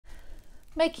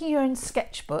Making your own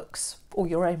sketchbooks or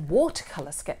your own watercolour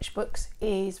sketchbooks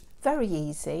is very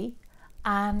easy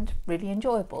and really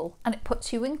enjoyable, and it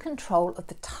puts you in control of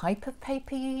the type of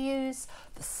paper you use,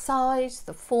 the size,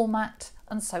 the format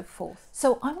and so forth.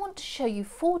 So I want to show you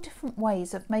 4 different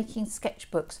ways of making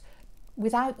sketchbooks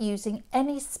without using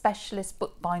any specialist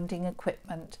bookbinding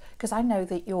equipment, because I know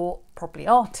that you're probably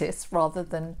artists rather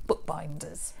than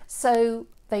bookbinders. So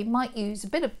they might use a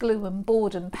bit of glue and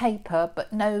board and paper,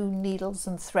 but no needles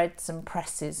and threads and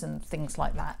presses and things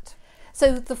like that.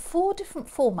 So the 4 different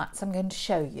formats I'm going to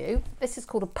show you, this is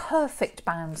called a perfect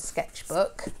bound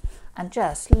sketchbook, and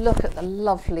just look at the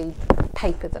lovely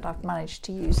paper that I've managed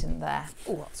to use in there.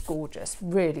 Oh, that's gorgeous,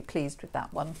 really pleased with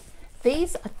that one.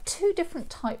 These are 2 different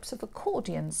types of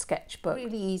accordion sketchbook,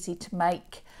 really easy to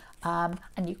make, and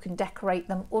you can decorate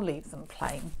them or leave them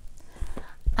plain.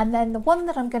 And then the one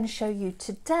that I'm going to show you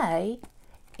today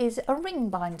is a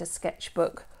ringbinder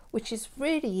sketchbook, which is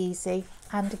really easy,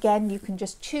 and again you can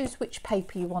just choose which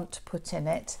paper you want to put in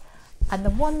it. And the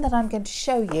one that I'm going to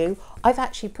show you, I've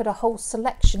actually put a whole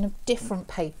selection of different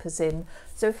papers in,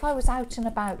 so if I was out and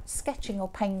about sketching or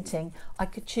painting, I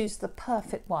could choose the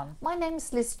perfect one. My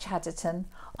name's Liz Chadderton.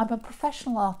 I'm a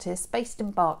professional artist based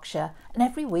in Berkshire, and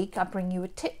every week I bring you a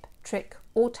tip, trick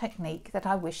or technique that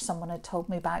I wish someone had told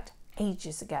me about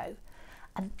ages ago.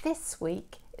 And this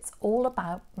week it's all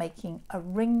about making a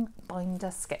ring binder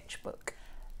sketchbook.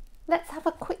 Let's have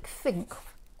a quick think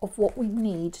of what we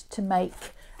need to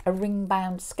make a ring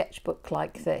bound sketchbook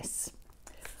like this.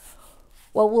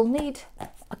 Well, we'll need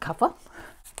a cover.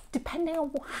 Depending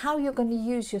on how you're going to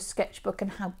use your sketchbook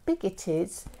and how big it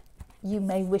is, you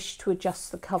may wish to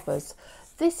adjust the covers.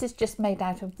 This is just made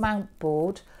out of mount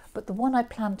board, but the one I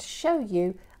plan to show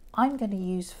you I'm going to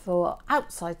use for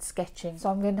outside sketching. So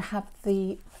I'm going to have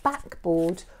the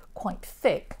backboard quite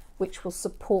thick, which will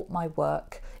support my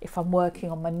work if I'm working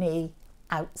on my knee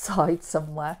outside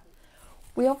somewhere.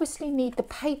 We obviously need the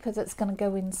paper that's going to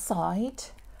go inside.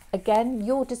 Again,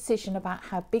 your decision about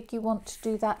how big you want to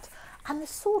do that and the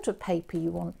sort of paper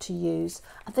you want to use.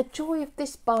 And the joy of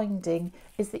this binding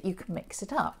is that you can mix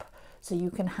it up. So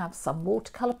you can have some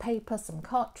watercolour paper, some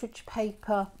cartridge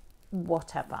paper,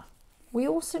 whatever. We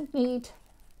also need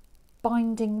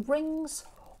binding rings,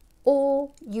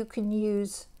 or you can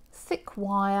use thick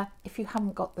wire if you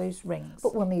haven't got those rings.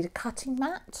 But we'll need a cutting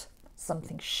mat,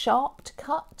 something sharp to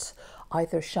cut,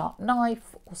 either a sharp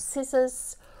knife or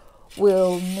scissors.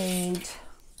 We'll need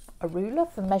a ruler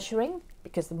for measuring,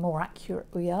 because the more accurate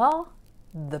we are,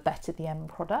 the better the end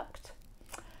product.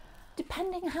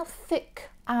 Depending how thick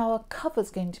our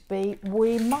cover's going to be,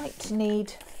 we might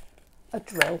need a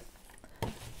drill,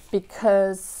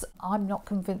 because I'm not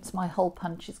convinced my hole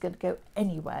punch is going to go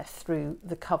anywhere through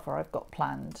the cover I've got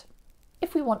planned.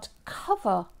 If we want to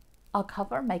cover our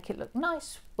cover and make it look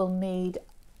nice, we'll need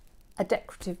a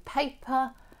decorative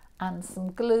paper and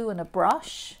some glue and a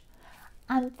brush.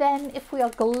 And then if we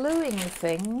are gluing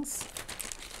things,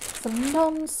 some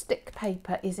non-stick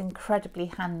paper is incredibly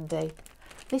handy.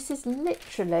 This is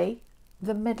literally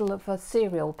the middle of a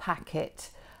cereal packet,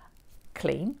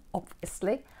 clean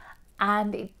obviously,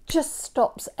 and it just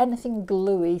stops anything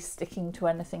gluey sticking to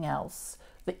anything else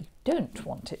that you don't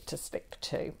want it to stick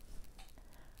to.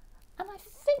 And I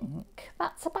think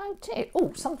that's about it.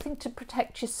 Oh, something to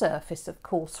protect your surface, of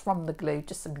course, from the glue,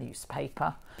 just some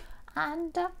newspaper.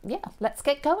 And yeah, let's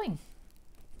get going.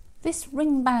 This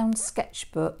ring bound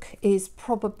sketchbook is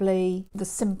probably the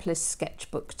simplest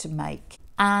sketchbook to make,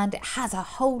 and it has a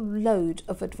whole load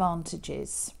of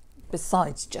advantages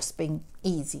besides just being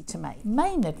easy to make.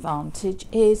 Main advantage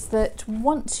is that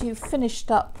once you've finished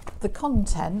up the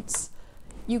contents,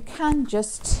 you can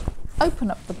just open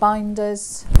up the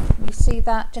binders. You see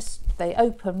that? Just they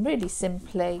open really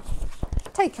simply.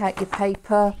 Take out your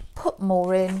paper, put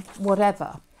more in,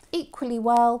 whatever. Equally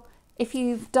well, if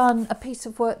you've done a piece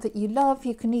of work that you love,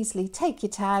 you can easily take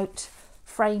it out,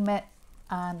 frame it,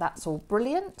 and that's all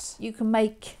brilliant. You can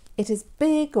make it as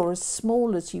big or as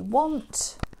small as you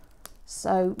want.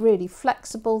 So really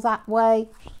flexible that way.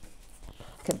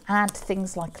 You can add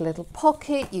things like a little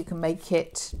pocket, you can make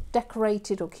it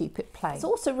decorated or keep it plain. It's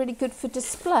also really good for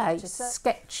display, just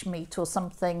sketch meet or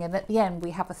something, and at the end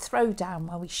we have a throwdown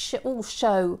where we all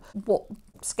show what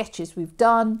sketches we've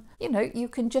done. You know, you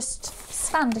can just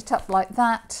stand it up like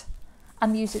that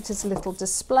and use it as a little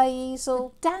display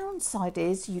easel. The downside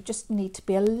is you just need to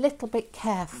be a little bit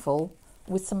careful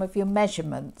with some of your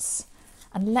measurements.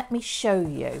 And let me show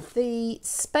you. The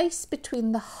space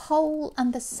between the hole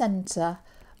and the centre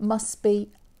must be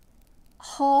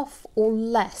half or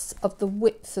less of the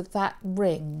width of that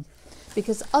ring,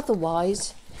 because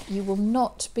otherwise you will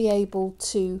not be able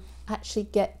to actually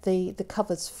get the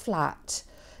covers flat.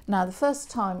 Now, the first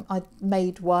time I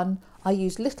made one, I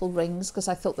used little rings because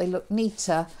I thought they looked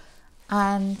neater,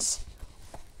 and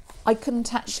I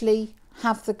couldn't actually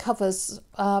have the covers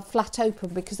flat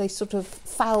open because they sort of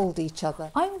fouled each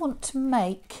other. I want to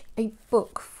make a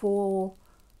book for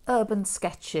urban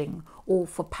sketching or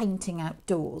for painting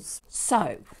outdoors.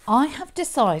 So I have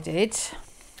decided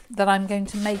that I'm going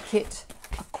to make it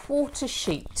a quarter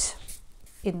sheet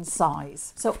in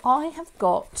size. So I have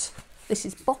got, this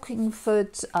is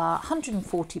Bockingford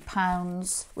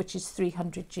 £140, which is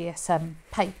 300 GSM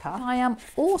paper. I am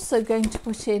also going to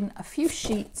put in a few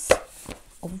sheets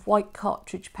of white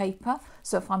cartridge paper.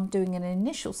 So if I'm doing an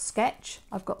initial sketch,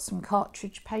 I've got some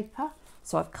cartridge paper.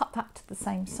 So I've cut that to the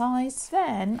same size.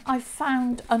 Then I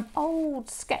found an old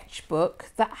sketchbook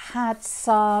that had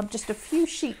just a few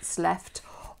sheets left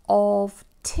of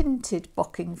tinted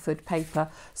Bockingford paper.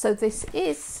 So this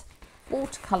is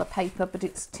watercolour paper, but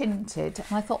it's tinted.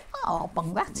 And I thought, oh, I'll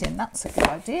bung that in, that's a good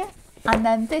idea. And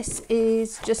then this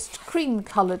is just cream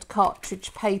coloured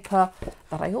cartridge paper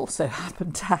that I also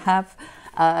happen to have.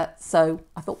 So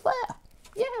I thought, well,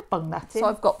 yeah, bung that in. So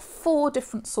I've got 4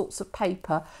 different sorts of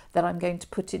paper that I'm going to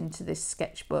put into this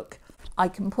sketchbook. I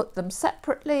can put them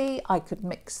separately, I could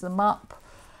mix them up.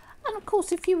 And of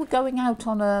course, if you were going out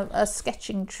on a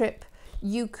sketching trip,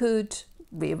 you could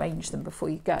rearrange them before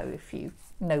you go if you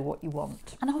know what you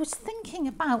want. And I was thinking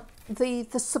about the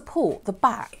support, the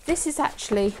back. This is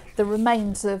actually the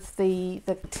remains of the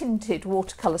tinted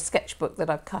watercolour sketchbook that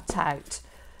I've cut out.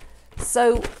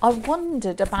 So I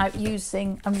wondered about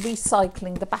using and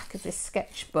recycling the back of this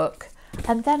sketchbook,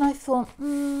 and then I thought,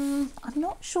 I'm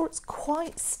not sure it's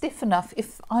quite stiff enough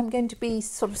if I'm going to be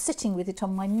sort of sitting with it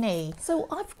on my knee. So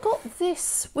I've got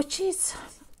this, which is,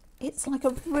 it's like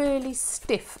a really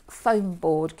stiff foam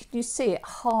board. Can you see it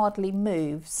hardly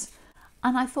moves?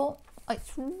 And I thought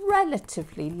it's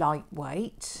relatively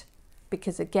lightweight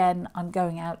because, again, I'm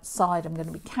going outside, I'm going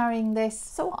to be carrying this.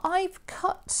 So I've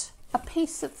cut a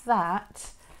piece of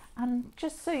that, and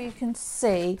just so you can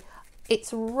see,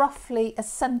 it's roughly 1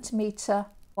 centimetre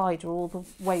wider all the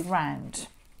way round.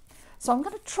 So I'm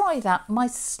going to try that. My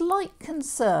slight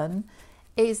concern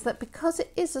is that because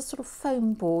it is a sort of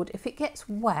foam board, if it gets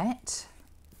wet,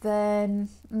 then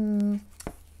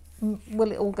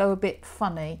will it all go a bit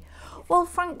funny? Well,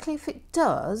 frankly, if it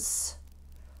does,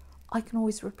 I can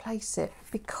always replace it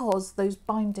because those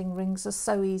binding rings are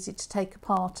so easy to take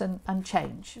apart and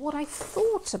change. What I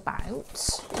thought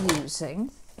about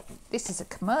using, this is a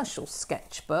commercial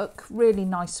sketchbook, really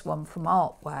nice one from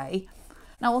Artway.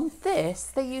 Now on this,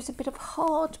 they use a bit of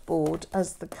hardboard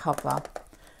as the cover.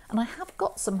 And I have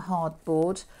got some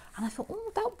hardboard, and I thought,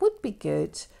 oh, that would be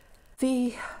good.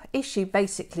 The issue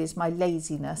basically is my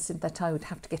laziness in that I would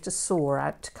have to get a saw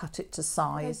out to cut it to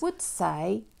size. What I would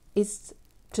say is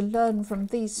to learn from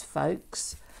these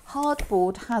folks.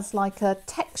 Hardboard has like a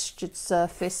textured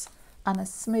surface and a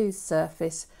smooth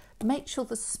surface. Make sure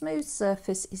the smooth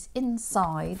surface is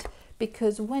inside,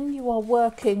 because when you are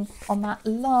working on that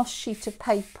last sheet of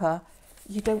paper,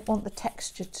 you don't want the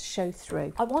texture to show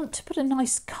through. I want to put a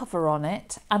nice cover on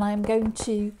it, and I'm going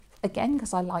to, again,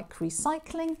 because I like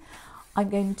recycling, I'm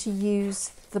going to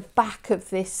use the back of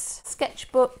this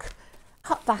sketchbook,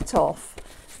 cut that off,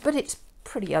 but it's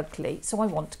pretty ugly, so I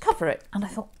want to cover it. And I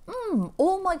thought,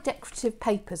 all my decorative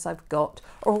papers I've got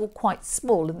are all quite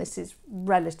small, and this is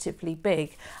relatively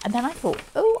big. And then I thought,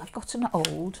 oh, I've got an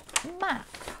old map.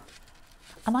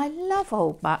 And I love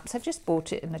old maps. I just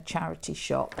bought it in a charity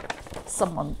shop.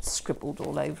 Someone scribbled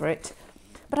all over it.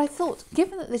 But I thought,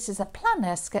 given that this is a plein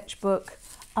air sketchbook,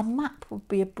 a map would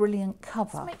be a brilliant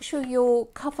cover. So make sure your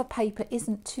cover paper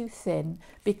isn't too thin,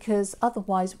 because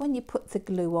otherwise when you put the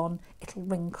glue on, it'll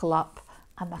wrinkle up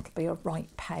and that'll be a right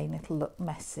pain. It'll look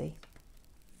messy.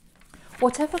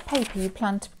 Whatever paper you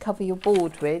plan to cover your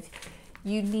board with,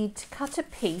 you need to cut a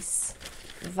piece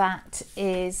that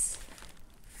is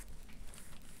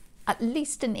at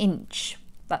least 1 inch.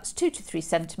 That's 2 to 3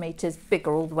 centimetres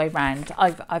bigger all the way round.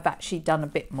 I've actually done a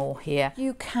bit more here.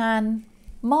 You can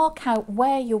mark out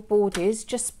where your board is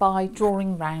just by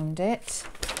drawing round it.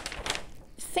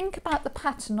 Think about the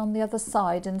pattern on the other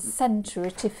side and centre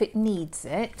it if it needs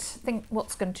it. Think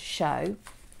what's going to show.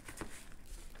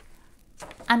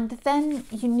 And then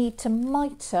you need to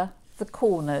mitre the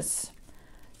corners.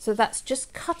 So that's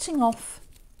just cutting off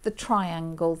the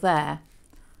triangle there.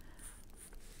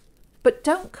 But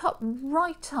don't cut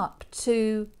right up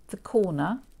to the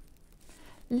corner.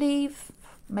 Leave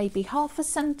maybe 0.5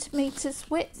 centimetres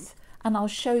width, and I'll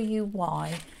show you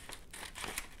why.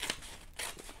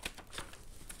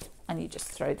 and you just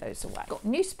throw those away. Got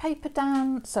newspaper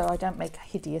down so I don't make a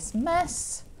hideous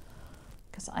mess,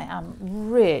 because I am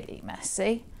really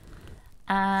messy.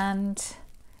 And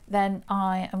then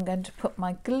I am going to put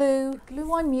my glue. The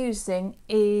glue I'm using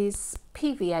is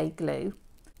PVA glue.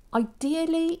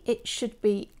 Ideally it should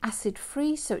be acid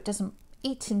free so it doesn't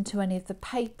eat into any of the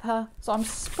paper. So I'm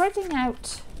spreading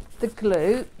out the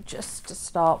glue just to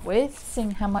start with,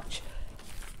 seeing how much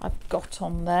I've got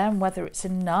on there and whether it's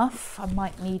enough. I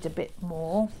might need a bit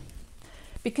more,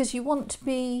 because you want to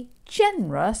be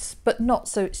generous but not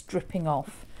so it's dripping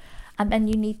off. And then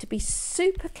you need to be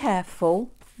super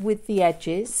careful with the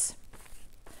edges,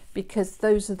 because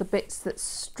those are the bits that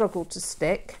struggle to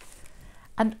stick.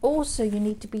 And also you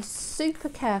need to be super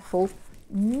careful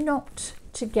not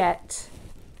to get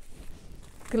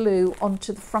glue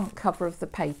onto the front cover of the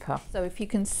paper. So if you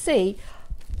can see,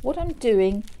 what I'm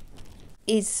doing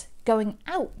is going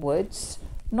outwards,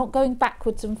 not going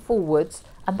backwards and forwards,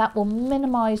 and that will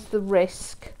minimize the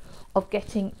risk of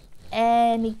getting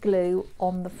any glue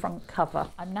on the front cover.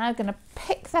 I'm now going to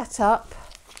pick that up,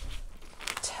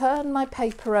 turn my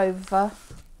paper over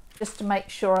just to make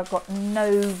sure I've got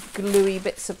no gluey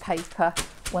bits of paper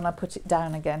when I put it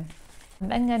down again. I'm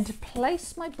then going to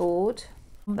place my board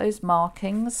on those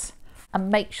markings and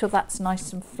make sure that's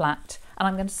nice and flat. And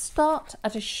I'm going to start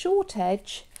at a short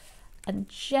edge and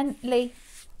gently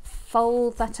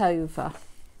fold that over,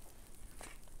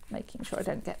 making sure I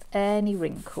don't get any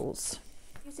wrinkles.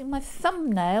 Using my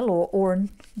thumbnail or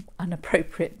an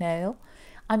appropriate nail,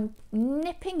 I'm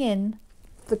nipping in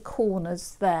the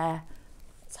corners there.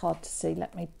 It's hard to see,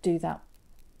 let me do that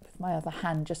with my other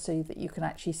hand just so that you can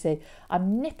actually see.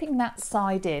 I'm nipping that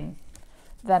side in,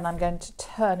 then I'm going to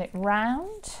turn it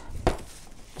round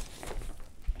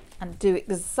and do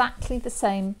exactly the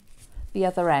same the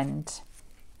other end.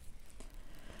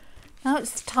 Now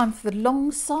it's time for the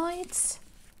long sides,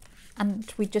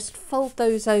 and we just fold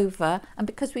those over, and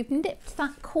because we've nipped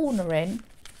that corner in,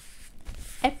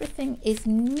 everything is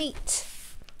neat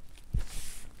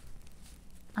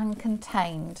and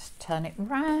contained. Turn it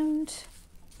round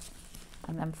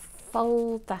and then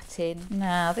fold that in.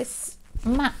 Now this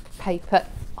matte paper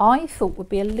I thought would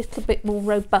be a little bit more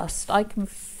robust. I can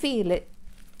feel it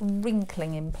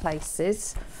wrinkling in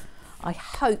places. I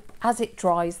hope as it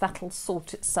dries that'll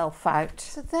sort itself out.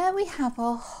 So there we have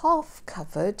our half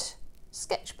covered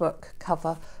sketchbook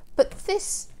cover, but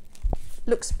this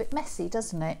looks a bit messy,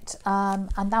 doesn't it?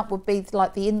 And that would be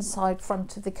like the inside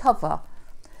front of the cover.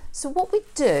 So what we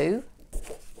do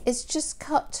is just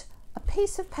cut a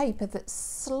piece of paper that's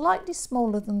slightly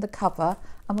smaller than the cover,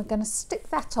 and we're going to stick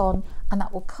that on, and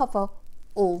that will cover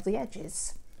all the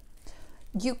edges.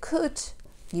 You could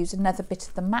use another bit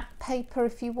of the matte paper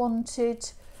if you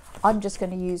wanted. I'm just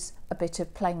going to use a bit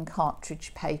of plain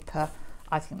cartridge paper.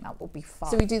 I think that will be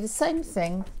fine. So we do the same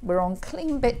thing. We're on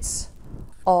clean bits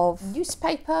of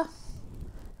newspaper,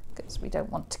 because we don't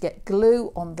want to get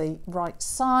glue on the right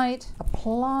side.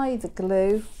 Apply the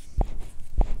glue,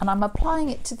 and I'm applying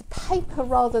it to the paper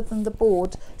rather than the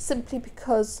board, simply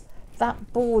because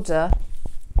that border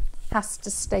has to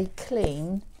stay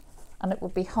clean and it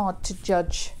would be hard to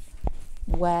judge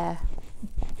where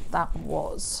that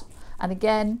was. And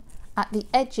again, at the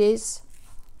edges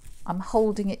I'm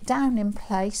holding it down in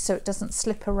place so it doesn't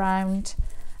slip around,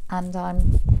 and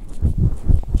I'm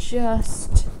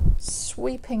just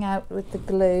sweeping out with the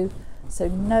glue so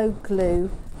no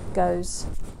glue goes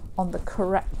on the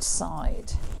correct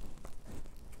side.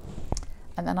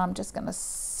 And then I'm just going to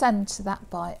centre that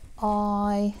by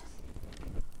eye.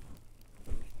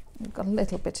 We've got a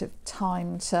little bit of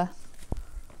time to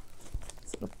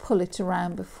sort of pull it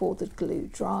around before the glue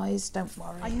dries, don't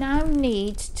worry. I now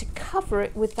need to cover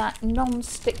it with that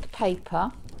non-stick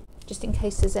paper, just in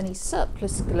case there's any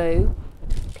surplus glue.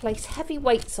 Place heavy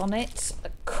weights on it.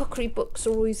 Cookery books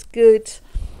are always good,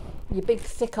 your big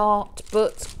thick art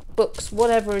books,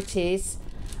 whatever it is,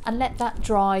 and let that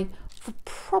dry for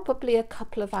probably a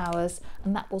couple of hours,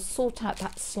 and that will sort out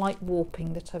that slight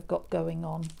warping that I've got going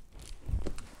on.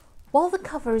 While the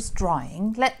cover is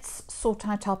drying, let's sort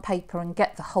out our paper and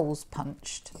get the holes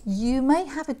punched. You may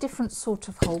have a different sort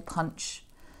of hole punch.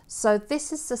 So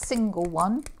this is a single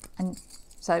one, and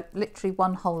so literally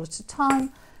one hole at a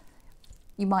time.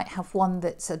 You might have one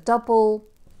that's a double.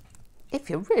 If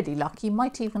you're really lucky, you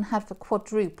might even have a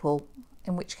quadruple,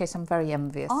 in which case I'm very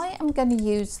envious. I am going to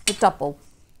use the double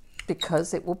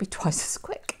because it will be twice as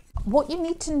quick. What you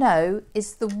need to know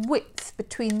is the width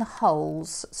between the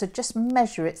holes. So just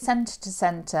measure it centre to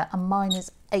centre, and mine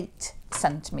is 8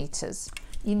 centimetres.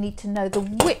 You need to know the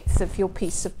width of your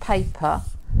piece of paper,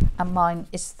 and mine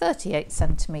is 38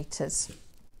 centimetres.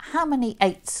 how many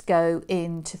 8s go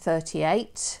into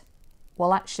 38?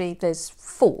 Well, actually there's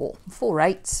four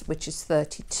 8s, which is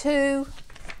 32.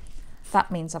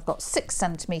 That means I've got 6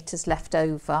 centimetres left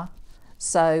over.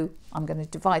 So I'm going to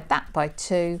divide that by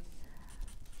 2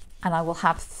 and I will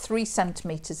have 3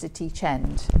 centimetres at each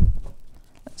end.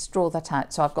 Let's draw that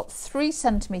out. So I've got 3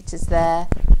 centimetres there,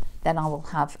 then I will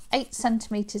have 8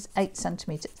 centimetres, 8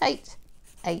 centimetres, 8,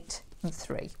 8 and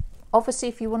 3. Obviously,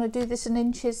 if you want to do this in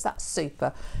inches, that's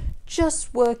super.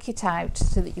 Just work it out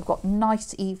so that you've got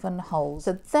nice even holes.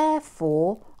 So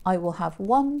therefore, I will have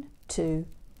 1, 2,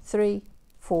 3,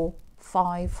 4,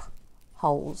 5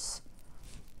 holes.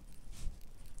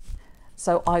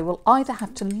 So I will either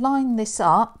have to line this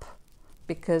up,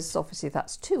 because obviously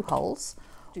that's 2 holes,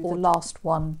 or last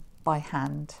one by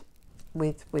hand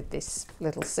with this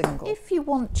little single. If you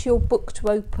want your book to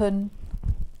open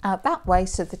that way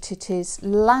so that it is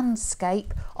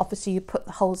landscape, obviously you put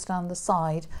the holes down the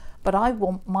side, but I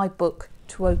want my book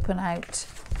to open out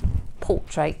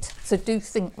portrait, so do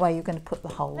think where you're going to put the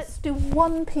holes. Let's do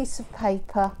one piece of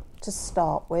paper to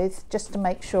start with, just to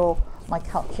make sure my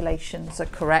calculations are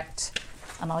correct,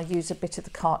 and I'll use a bit of the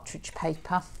cartridge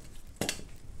paper.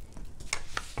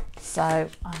 So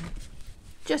I'm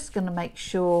just going to make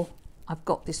sure I've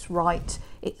got this right.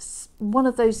 It's one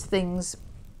of those things,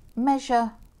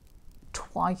 measure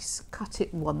twice, cut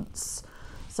it once.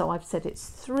 So I've said it's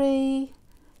 3,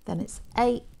 then it's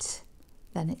 8,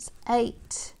 then it's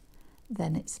 8,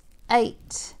 then it's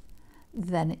 8,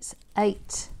 then it's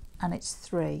 8, and it's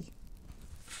 3.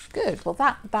 Good, well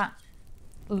that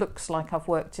looks like I've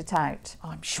worked it out.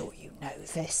 I'm sure you know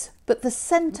this. But the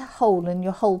centre hole in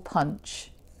your hole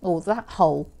punch, or that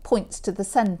hole, points to the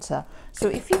centre. So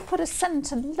if you put a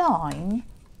centre line,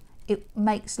 it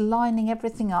makes lining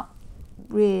everything up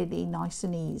really nice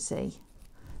and easy.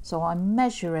 So I'm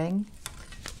measuring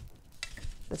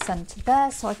the centre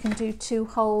there, so I can do 2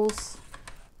 holes.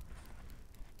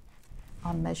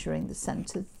 I'm measuring the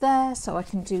centre there, so I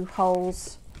can do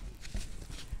holes.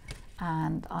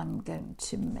 And I'm going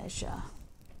to measure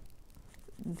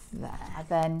there.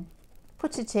 Then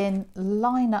put it in,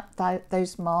 line up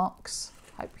those marks.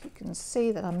 Hope you can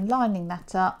see that I'm lining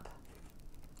that up.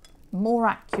 More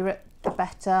accurate, the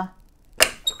better.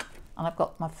 And I've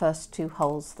got my first 2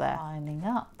 holes there. Lining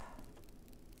up.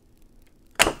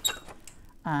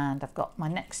 And I've got my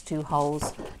next 2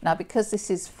 holes. Now, because this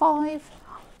is 5,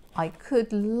 I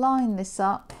could line this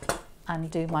up and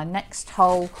do my next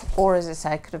hole, or as I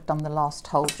say, I could have done the last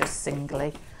hole just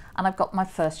singly. And I've got my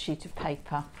first sheet of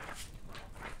paper.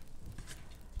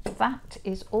 That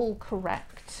is all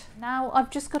correct. Now I've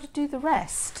just got to do the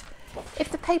rest.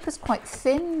 If the paper's quite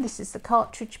thin, this is the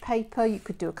cartridge paper, you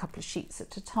could do a couple of sheets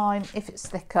at a time. If it's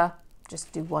thicker,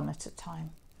 just do 1 at a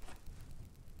time.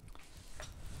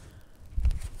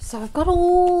 So I've got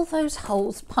all those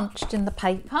holes punched in the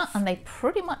paper and they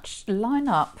pretty much line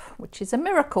up, which is a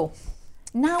miracle.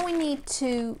 Now we need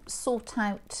to sort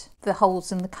out the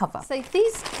holes in the cover. So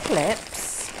these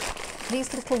clips,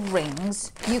 these little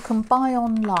rings, you can buy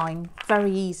online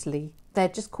very easily. They're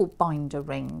just called binder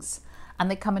rings, and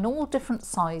they come in all different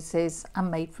sizes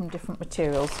and made from different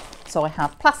materials. So I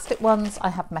have plastic ones, I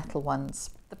have metal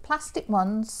ones. The plastic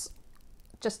ones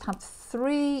just have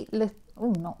 2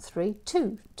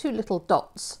 little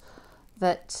dots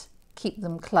that keep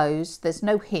them closed. There's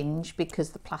no hinge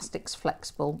because the plastic's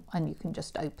flexible and you can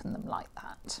just open them like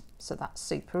that. So that's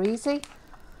super easy.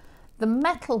 The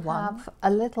metal one have a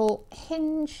little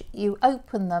hinge, you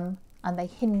open them and they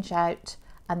hinge out,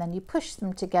 and then you push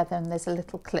them together and there's a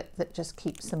little clip that just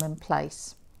keeps them in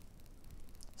place.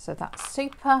 So that's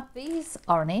super. These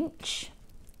are 1 inch.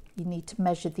 You need to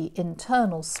measure the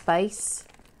internal space,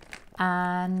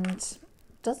 and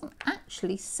doesn't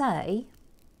actually say,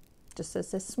 just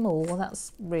says they're small. Well,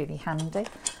 that's really handy.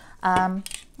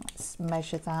 Let's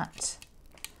measure that.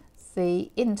 The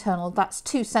internal, that's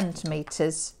 2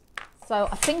 centimetres. So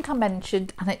I think I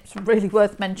mentioned, and it's really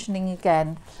worth mentioning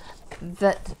again,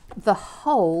 that the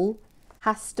hole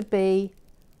has to be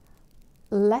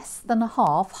less than a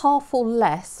half or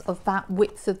less of that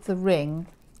width of the ring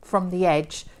from the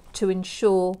edge to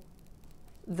ensure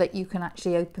that you can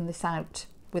actually open this out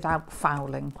without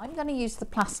fouling. I'm going to use the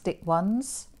plastic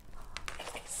ones.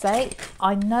 Say,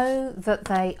 I know that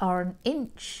they are 1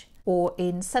 inch, or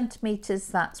in centimetres,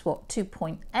 that's what,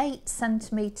 2.8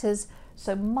 centimetres.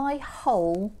 So my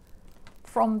hole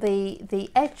from the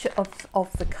edge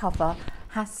of the cover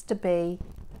has to be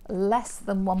less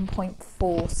than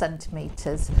 1.4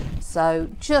 centimetres. So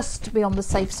just to be on the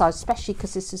safe side, especially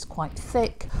because this is quite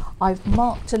thick, I've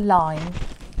marked a line,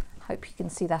 hope you can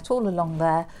see that all along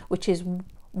there, which is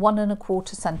 1¼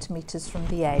 centimetres from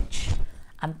the edge,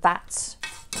 and that's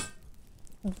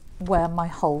where my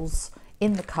holes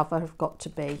in the cover have got to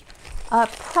be.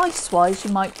 Price wise,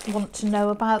 you might want to know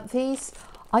about these.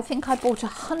 I think I bought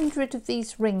 100 of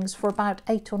these rings for about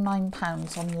 £8 or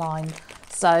 £9 online.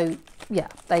 So yeah,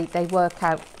 they work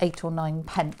out 8 or 9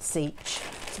 pence each.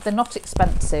 So they're not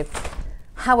expensive.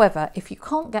 However, if you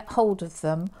can't get hold of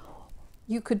them,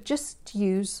 you could just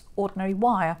use ordinary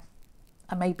wire.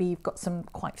 And maybe you've got some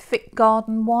quite thick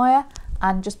garden wire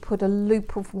and just put a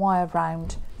loop of wire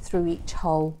round through each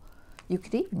hole. You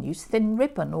could even use thin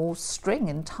ribbon or string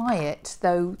and tie it,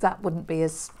 though that wouldn't be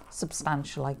as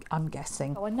substantial, I'm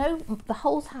guessing. So I know the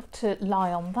holes have to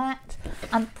lie on that,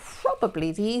 and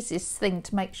probably the easiest thing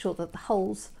to make sure that the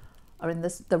holes are in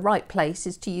the right place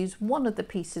is to use one of the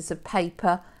pieces of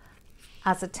paper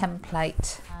as a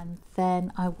template, and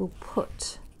then I will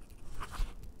put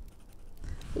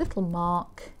a little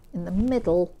mark in the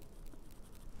middle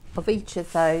of each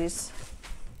of those,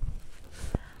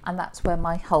 and that's where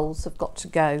my holes have got to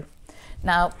go.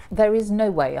 Now, there is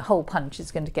no way a hole punch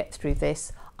is going to get through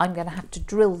this. I'm going to have to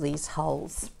drill these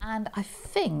holes, and I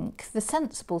think the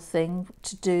sensible thing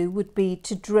to do would be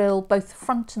to drill both the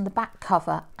front and the back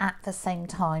cover at the same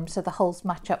time so the holes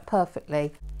match up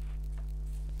perfectly.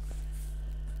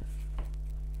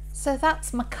 So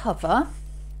that's my cover.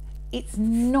 It's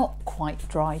not quite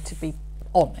dry, to be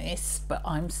honest, but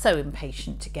I'm so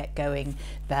impatient to get going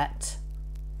that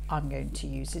I'm going to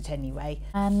use it anyway.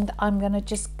 And I'm going to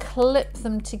just clip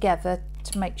them together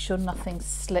to make sure nothing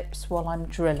slips while I'm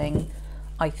drilling,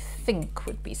 I think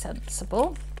would be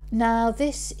sensible. Now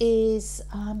this is,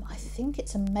 I think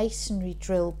it's a masonry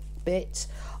drill bit.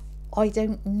 I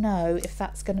don't know if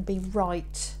that's going to be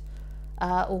right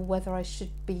or whether I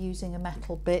should be using a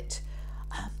metal bit.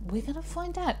 We're going to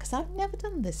find out because I've never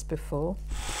done this before.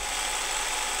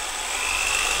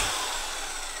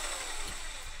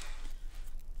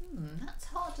 That's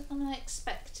harder than I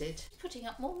expected. Putting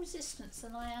up more resistance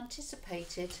than I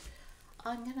anticipated.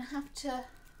 I'm going to have to,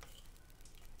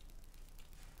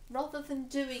 rather than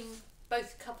doing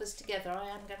both covers together, I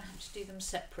am going to have to do them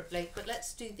separately. But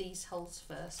let's do these holes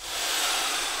first.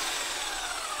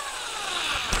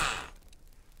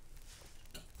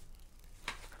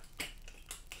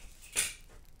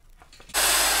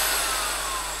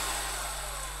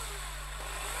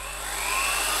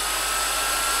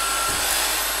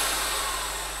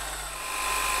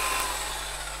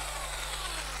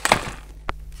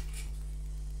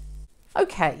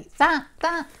 Okay, that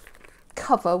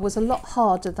cover was a lot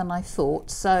harder than I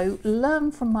thought, so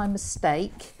learn from my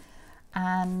mistake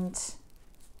and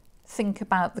think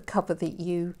about the cover that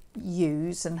you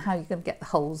use and how you're going to get the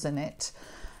holes in it.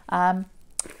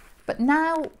 But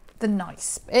now the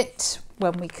nice bit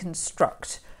when we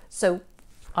construct. So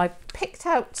I picked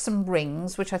out some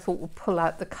rings which I thought would pull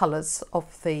out the colours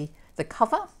of the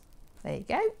cover. There you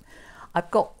go. I've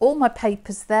got all my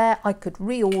papers there. I could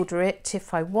reorder it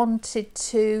if I wanted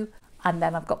to. And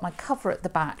then I've got my cover at the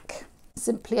back.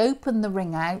 Simply open the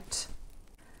ring out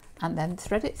and then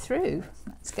thread it through.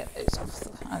 Let's get those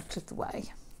out of the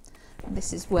way. And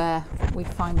this is where we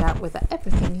find out whether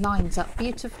everything lines up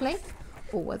beautifully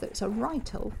or whether it's a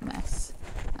right old mess.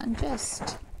 And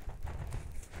just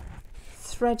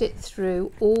thread it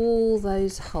through all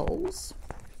those holes.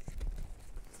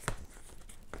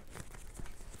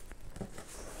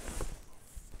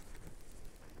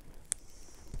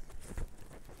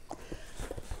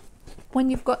 When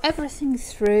you've got everything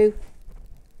through,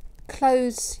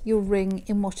 close your ring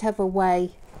in whatever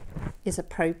way is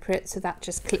appropriate, so that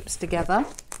just clips together.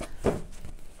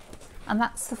 And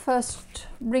that's the first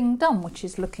ring done, which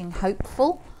is looking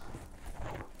hopeful.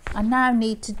 I now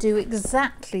need to do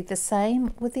exactly the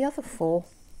same with the other 4.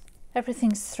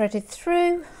 Everything's threaded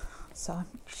through, so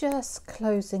I'm just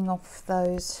closing off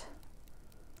those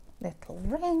little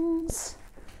rings,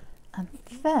 and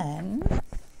then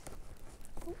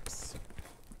oops,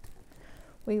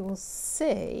 we will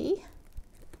see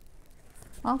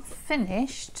our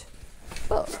finished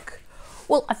book.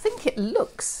 Well, I think it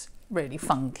looks really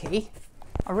funky.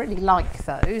 I really like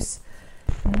those.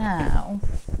 Now,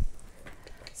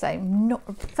 so I'm not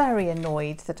very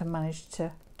annoyed that I managed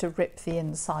to rip the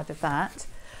inside of that.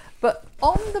 But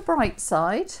on the bright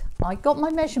side, I got my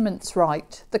measurements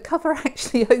right. The cover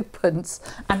actually opens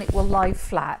and it will lie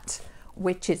flat,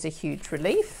 which is a huge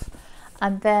relief.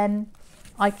 And then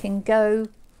I can go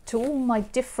to all my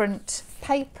different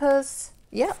papers.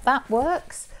 Yep, that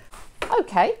works.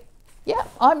 Okay, yeah,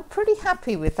 I'm pretty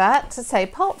happy with that. To say,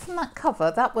 apart from that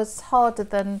cover, that was harder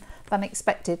than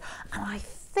expected. And I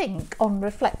think on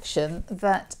reflection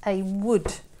that a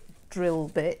wood drill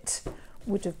bit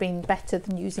would have been better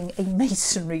than using a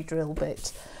masonry drill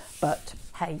bit, but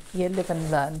hey, you live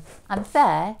and learn. And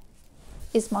there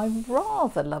is my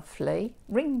rather lovely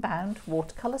ring-bound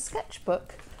watercolour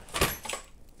sketchbook.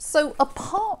 So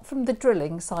apart from the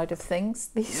drilling side of things,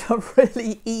 these are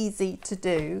really easy to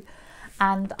do,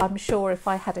 and I'm sure if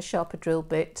I had a sharper drill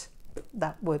bit,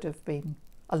 that would have been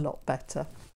a lot better.